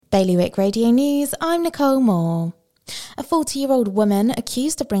Bailiwick Radio News, I'm Nicole Moore. A 40-year-old woman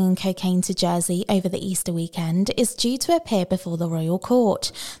accused of bringing cocaine to Jersey over the Easter weekend is due to appear before the Royal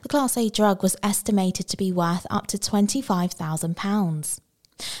Court. The Class A drug was estimated to be worth up to £25,000.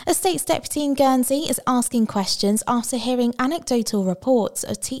 A State's deputy in Guernsey is asking questions after hearing anecdotal reports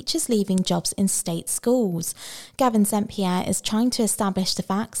of teachers leaving jobs in state schools. Gavin St Pierre is trying to establish the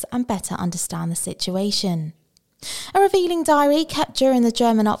facts and better understand the situation. A revealing diary kept during the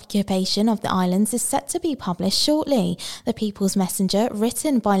German occupation of the islands is set to be published shortly. The People's Messenger,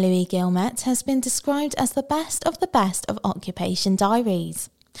 written by Louis Guillemette, has been described as the best of occupation diaries.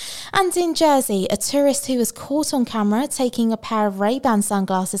 And in Jersey, a tourist who was caught on camera taking a pair of Ray-Ban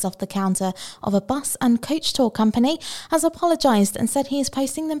sunglasses off the counter of a bus and coach tour company has apologised and said he is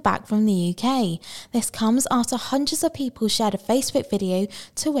posting them back from the UK. This comes after hundreds of people shared a Facebook video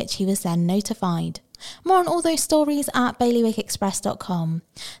to which he was then notified. More on all those stories at bailiwickexpress.com.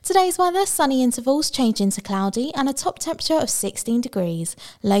 Today's weather, sunny intervals change into cloudy and a top temperature of 16 degrees.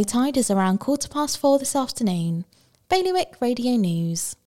 Low tide is around 4:15 this afternoon. Bailiwick Radio News.